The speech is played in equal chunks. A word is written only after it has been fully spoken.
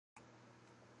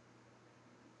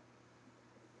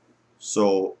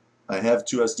So I have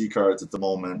two SD cards at the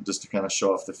moment just to kind of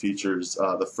show off the features.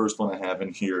 The first one I have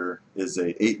in here is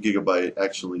a 8 gigabyte.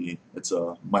 Actually, it's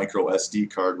a micro SD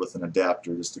card with an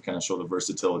adapter just to kind of show the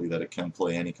versatility that it can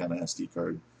play any kind of SD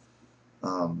card.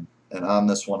 And on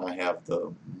this one I have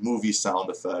the movie sound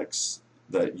effects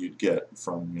that you'd get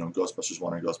from Ghostbusters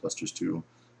 1 or Ghostbusters 2.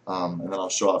 And then I'll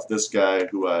show off this guy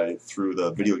who I threw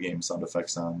the video game sound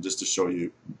effects on just to show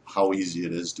you how easy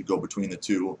it is to go between the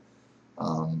two.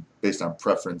 Based on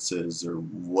preferences or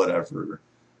whatever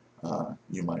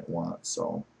you might want.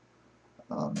 So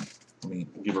let me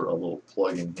give her a little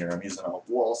plug in here. I'm using a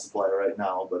wall supply right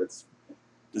now, but it's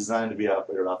designed to be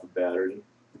operated off a battery.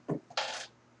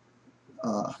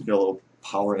 Got a little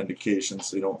power indication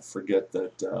so you don't forget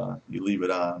that you leave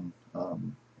it on.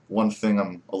 One thing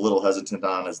I'm a little hesitant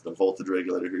on is the voltage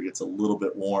regulator here gets a little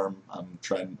bit warm.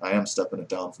 I am stepping it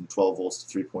down from 12 volts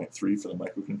to 3.3 for the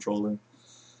microcontroller.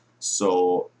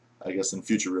 So I guess in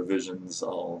future revisions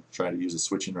I'll try to use a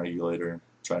switching regulator,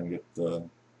 try and get the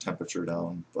temperature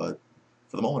down, but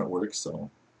for the moment it works, so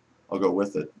I'll go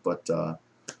with it. But so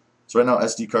right now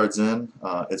SD card's in,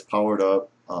 it's powered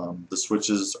up, the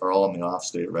switches are all in the off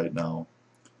state right now,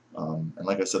 and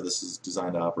like I said, this is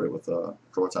designed to operate with a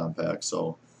proton pack.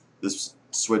 So this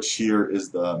switch here is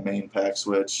the main pack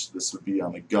switch, this would be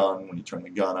on the gun when you turn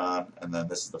the gun on, and then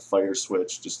this is the fire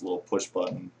switch, just a little push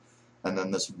button. And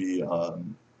then this would be,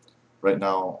 right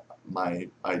now, my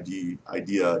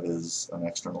idea is an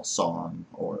external song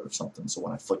or something. So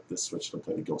when I flick this switch, it'll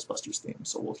play the Ghostbusters theme.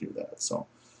 So we'll hear that. So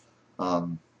let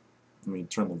me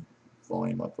turn the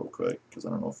volume up real quick because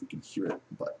I don't know if we can hear it,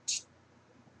 but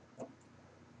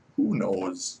who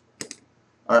knows?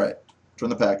 All right, turn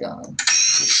the pack on.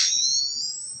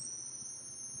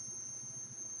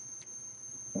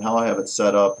 And how I have it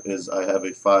set up is I have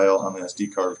a file on the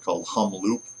SD card called hum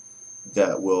loop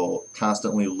that will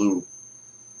constantly loop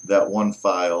that one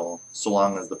file so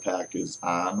long as the pack is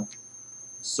on.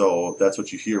 So that's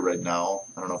what you hear right now.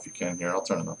 I don't know if you can hear. I'll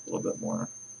turn it up a little bit more.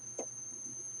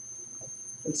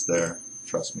 It's there,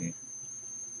 trust me.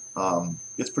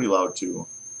 It's pretty loud too.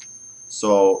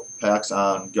 So pack's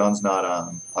on, gun's not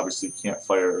on. Obviously you can't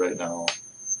fire it right now.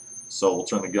 So we'll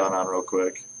turn the gun on real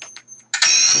quick.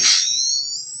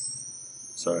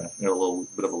 Sorry, I got a little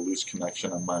bit of a loose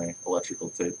connection on my electrical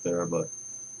tape there, but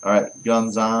alright,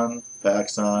 gun's on,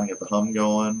 pack's on, get the hum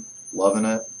going, loving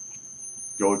it.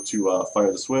 Go to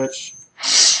fire the switch.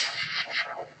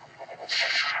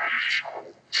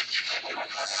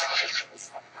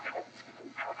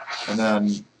 And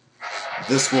then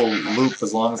this will loop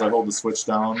as long as I hold the switch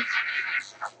down.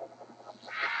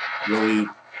 Really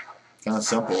kind of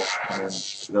simple. I mean,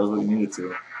 it does what you need it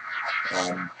to.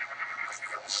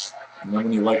 And then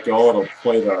when you let go, it'll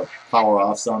play the power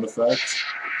off sound effect.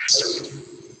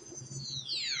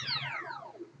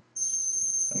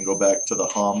 And go back to the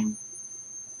hum.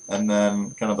 And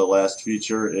then kind of the last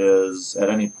feature is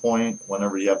at any point,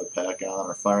 whenever you have the pack on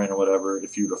or firing or whatever,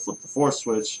 if you were to flip the fourth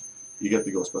switch, you get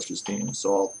the Ghostbusters theme.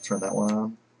 So I'll turn that one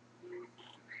on.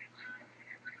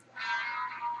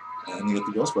 And you get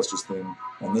the Ghostbusters theme.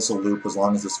 And this will loop as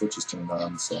long as the switch is turned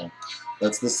on. So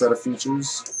that's this set of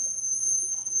features.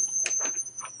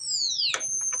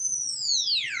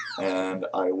 And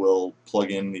I will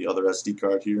plug in the other SD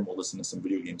card here and we'll listen to some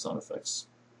video game sound effects.